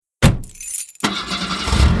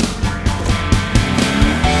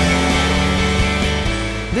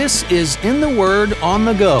This is In the Word on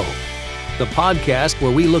the Go, the podcast where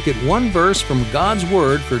we look at one verse from God's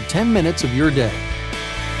Word for 10 minutes of your day.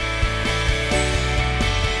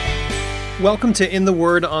 Welcome to In the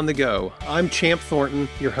Word on the Go. I'm Champ Thornton,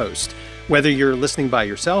 your host. Whether you're listening by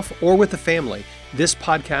yourself or with a family, this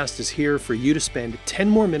podcast is here for you to spend 10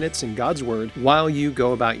 more minutes in God's Word while you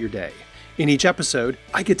go about your day. In each episode,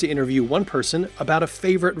 I get to interview one person about a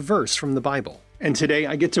favorite verse from the Bible. And today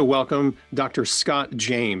I get to welcome Dr. Scott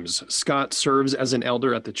James. Scott serves as an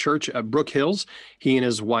elder at the church at Brook Hills. He and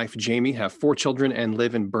his wife, Jamie, have 4 children and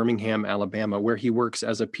live in Birmingham, Alabama, where he works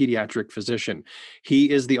as a pediatric physician. He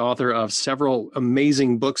is the author of several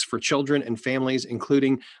amazing books for children and families,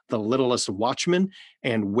 including The Littlest Watchman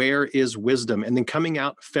and Where is Wisdom? And then coming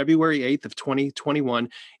out February 8th of 2021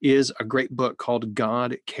 is a great book called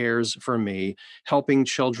God Cares for Me, helping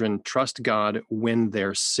children trust God when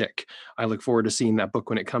they're sick. I look forward to seeing that book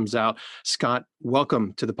when it comes out. Scott,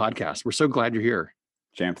 welcome to the podcast. We're so glad you're here.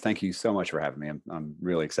 Champ, thank you so much for having me. I'm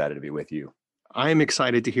really excited to be with you. I'm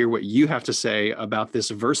excited to hear what you have to say about this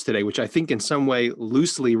verse today, which I think in some way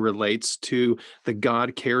loosely relates to the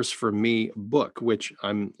God Cares for Me book, which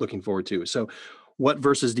I'm looking forward to. So what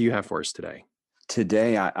verses do you have for us today?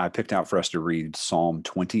 Today, I picked out for us to read Psalm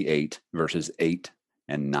 28, verses 8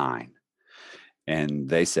 and 9. And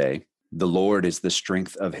they say, "The Lord is the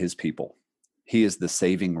strength of his people. He is the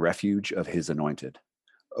saving refuge of his anointed.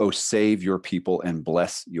 O save your people and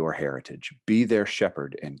bless your heritage. Be their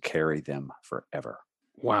shepherd and carry them forever."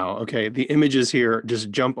 Wow. Okay. The images here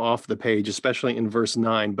just jump off the page, especially in verse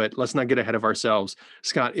 9, but let's not get ahead of ourselves.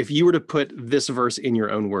 Scott, if you were to put this verse in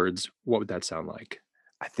your own words, what would that sound like?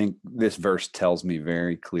 I think this verse tells me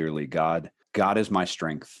very clearly, God is my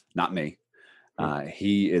strength, not me.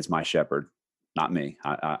 He is my shepherd, not me.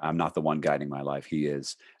 I'm not the one guiding my life. He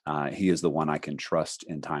is the one I can trust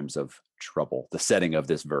in times of trouble. The setting of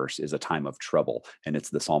this verse is a time of trouble, and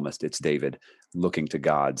it's the psalmist, it's David looking to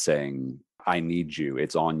God saying, I need you.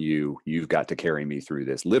 It's on you. You've got to carry me through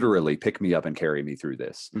this. Literally pick me up and carry me through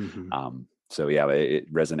this. Mm-hmm. So yeah,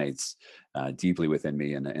 it resonates deeply within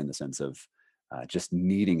me in the sense of just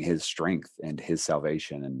needing his strength and his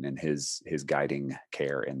salvation and his guiding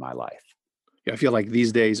care in my life. Yeah, I feel like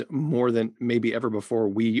these days, more than maybe ever before,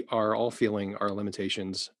 we are all feeling our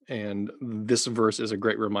limitations. And this verse is a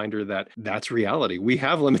great reminder that that's reality. We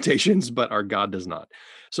have limitations, but our God does not.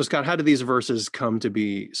 So Scott, how do these verses come to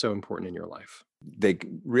be so important in your life? They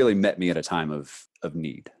really met me at a time of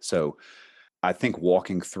need. So I think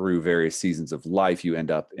walking through various seasons of life, you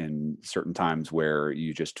end up in certain times where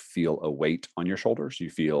you just feel a weight on your shoulders.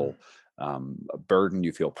 You feel a burden,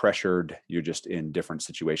 you feel pressured, you're just in different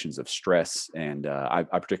situations of stress. And I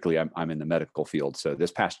particularly, I'm in the medical field. So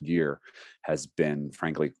this past year has been,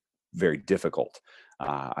 frankly, very difficult.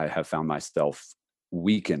 I have found myself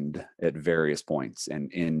weakened at various points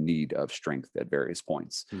and in need of strength at various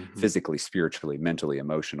points, physically, spiritually, mentally,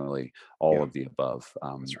 emotionally, all of the above.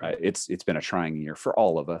 Right. It's been a trying year for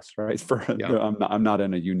all of us, right? I'm not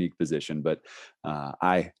in a unique position, but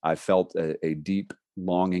I felt a deep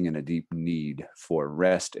longing and a deep need for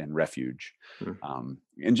rest and refuge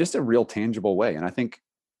in just a real tangible way. And I think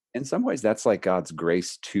in some ways that's like God's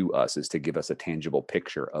grace to us, is to give us a tangible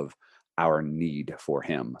picture of our need for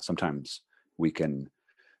him. Sometimes we can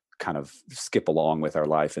kind of skip along with our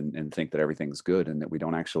life and think that everything's good and that we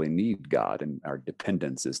don't actually need God, and our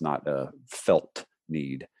dependence is not a felt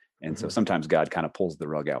need. And so sometimes God kind of pulls the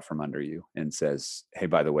rug out from under you and says, hey,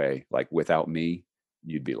 by the way, like without me,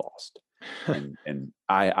 you'd be lost. and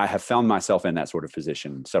I have found myself in that sort of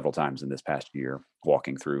position several times in this past year,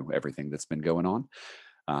 walking through everything that's been going on.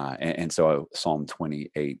 And so Psalm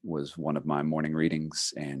 28 was one of my morning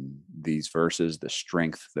readings, and these verses, the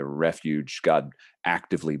strength, the refuge, God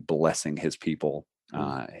actively blessing his people,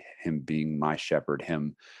 him being my shepherd,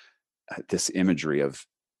 this imagery of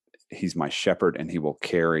he's my shepherd and he will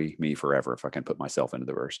carry me forever. If I can put myself into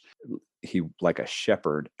the verse, he, like a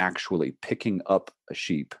shepherd, actually picking up a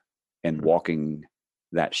sheep and walking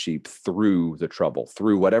that sheep through the trouble,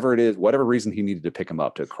 through whatever it is, whatever reason he needed to pick him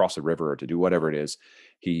up, to cross a river or to do whatever it is,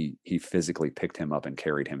 he physically picked him up and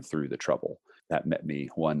carried him through the trouble. That met me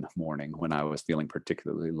one morning when I was feeling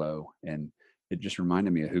particularly low, and it just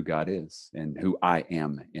reminded me of who God is and who I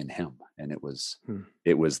am in him. And it was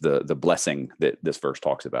the blessing that this verse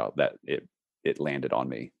talks about, that it landed on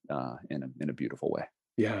me in a beautiful way.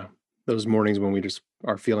 Yeah. Those mornings when we just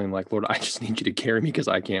are feeling like, Lord, I just need you to carry me because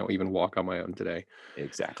I can't even walk on my own today.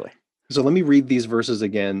 Exactly. So let me read these verses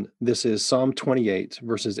again. This is Psalm 28,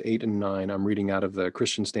 verses 8 and 9. I'm reading out of the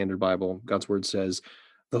Christian Standard Bible. God's word says,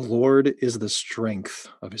 "The Lord is the strength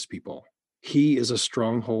of his people. He is a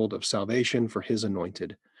stronghold of salvation for his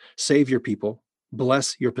anointed. save your people,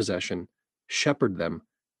 bless your possession, shepherd them,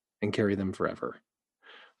 and carry them forever.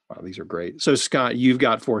 Wow, these are great. So, Scott, you've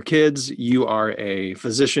got 4 kids. You are a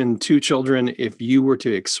physician, 2 children. If you were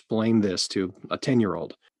to explain this to a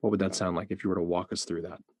 10-year-old, what would that sound like if you were to walk us through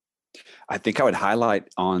that? I think I would highlight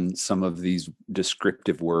on some of these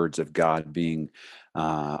descriptive words of God being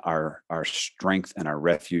our strength and our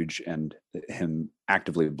refuge, and him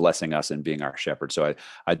actively blessing us and being our shepherd. So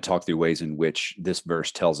I'd talk through ways in which this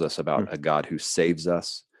verse tells us about a God who saves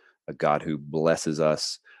us, a God who blesses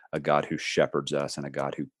us, a God who shepherds us, and a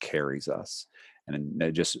God who carries us. And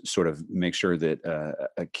just sort of make sure that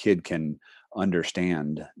a kid can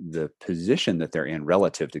understand the position that they're in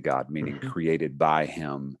relative to God, meaning created by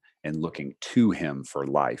him and looking to him for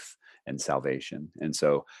life and salvation. And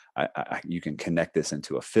so you can connect this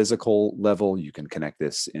into a physical level. You can connect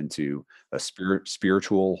this into a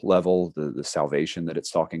spiritual level, the salvation that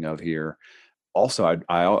it's talking of here. Also,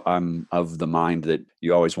 I'm of the mind that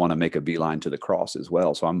you always want to make a beeline to the cross as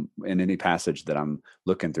well. So I'm in any passage that I'm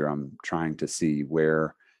looking through, I'm trying to see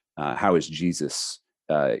how is Jesus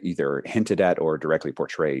either hinted at or directly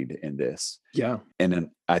portrayed in this. Yeah. And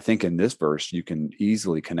then I think in this verse, you can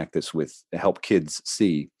easily connect this with help kids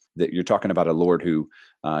see that you're talking about a Lord who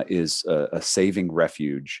is a saving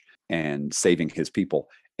refuge and saving his people.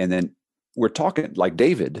 And then we're talking like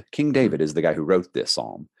David. King David is the guy who wrote this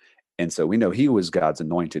psalm. And so we know he was God's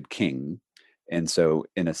anointed king. And so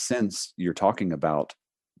in a sense, you're talking about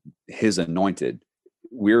his anointed.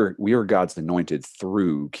 We are God's anointed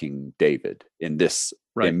through King David in this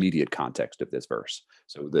immediate context of this verse.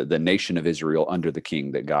 So the nation of Israel under the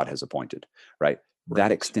king that God has appointed, right?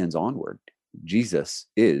 That extends onward. Jesus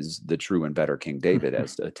is the true and better King David,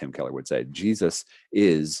 as Tim Keller would say. Jesus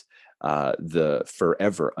is the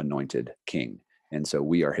forever anointed king. And so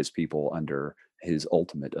we are his people under his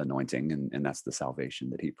ultimate anointing, and that's the salvation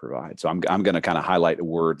that he provides. So I'm going to kind of highlight a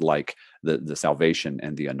word like the salvation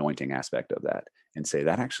and the anointing aspect of that, and say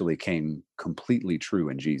that actually came completely true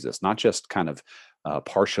in Jesus, not just kind of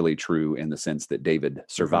partially true in the sense that David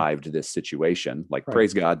survived this situation. Like,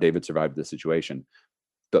 praise God, David survived this situation.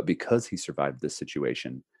 But because he survived this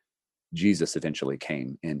situation, Jesus eventually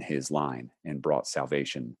came in his line and brought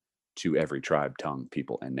salvation to every tribe, tongue,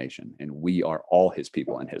 people, and nation. And we are all his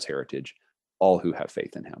people and his heritage, all who have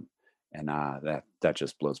faith in him. And that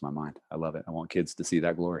just blows my mind. I love it. I want kids to see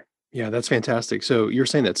that glory. Yeah, that's fantastic. So you're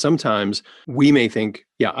saying that sometimes we may think,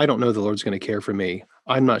 I don't know the Lord's going to care for me.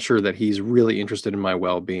 I'm not sure that he's really interested in my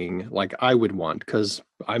well-being like I would want, because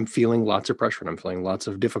I'm feeling lots of pressure and I'm feeling lots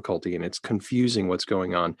of difficulty, and it's confusing what's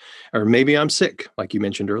going on. Or maybe I'm sick, like you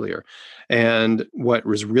mentioned earlier. And what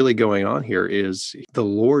was really going on here is the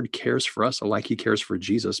Lord cares for us like he cares for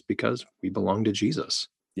Jesus, because we belong to Jesus.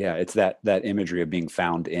 Yeah, it's that imagery of being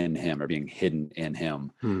found in him or being hidden in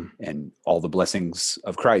him, and all the blessings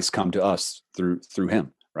of Christ come to us through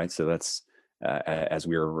him, right? So that's as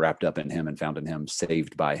we are wrapped up in him and found in him,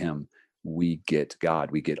 saved by him, we get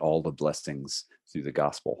God. We get all the blessings through the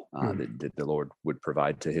gospel that the Lord would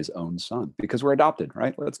provide to his own son, because we're adopted,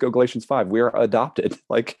 right? Let's go Galatians 5. We are adopted.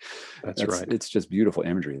 That's right. It's just beautiful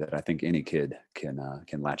imagery that I think any kid can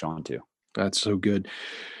latch on to. That's so good.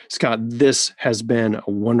 Scott, this has been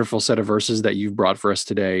a wonderful set of verses that you've brought for us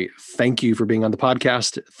today. Thank you for being on the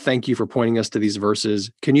podcast. Thank you for pointing us to these verses.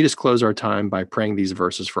 Can you just close our time by praying these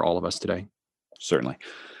verses for all of us today? Certainly.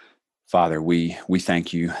 Father, we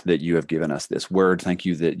thank you that you have given us this word. Thank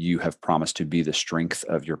you that you have promised to be the strength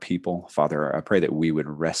of your people. Father, I pray that we would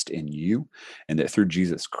rest in you, and that through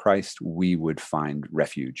Jesus Christ, we would find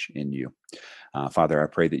refuge in you. Father, I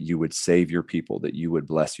pray that you would save your people, that you would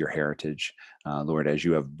bless your heritage. Lord, as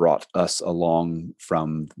you have brought us along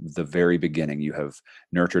from the very beginning, you have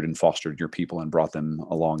nurtured and fostered your people and brought them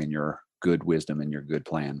along in your good wisdom and your good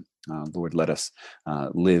plan. Lord, let us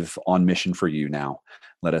live on mission for you now.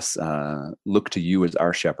 Let us look to you as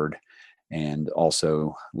our shepherd, and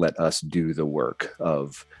also let us do the work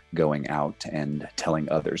of going out and telling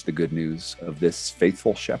others the good news of this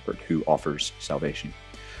faithful shepherd who offers salvation.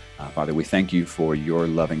 Father, we thank you for your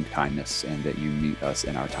loving kindness and that you meet us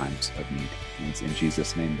in our times of need. And it's in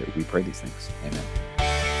Jesus' name that we pray these things. Amen.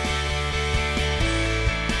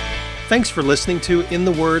 Thanks for listening to In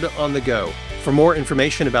the Word on the Go. For more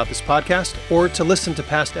information about this podcast or to listen to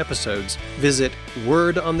past episodes, visit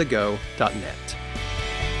wordonthego.net.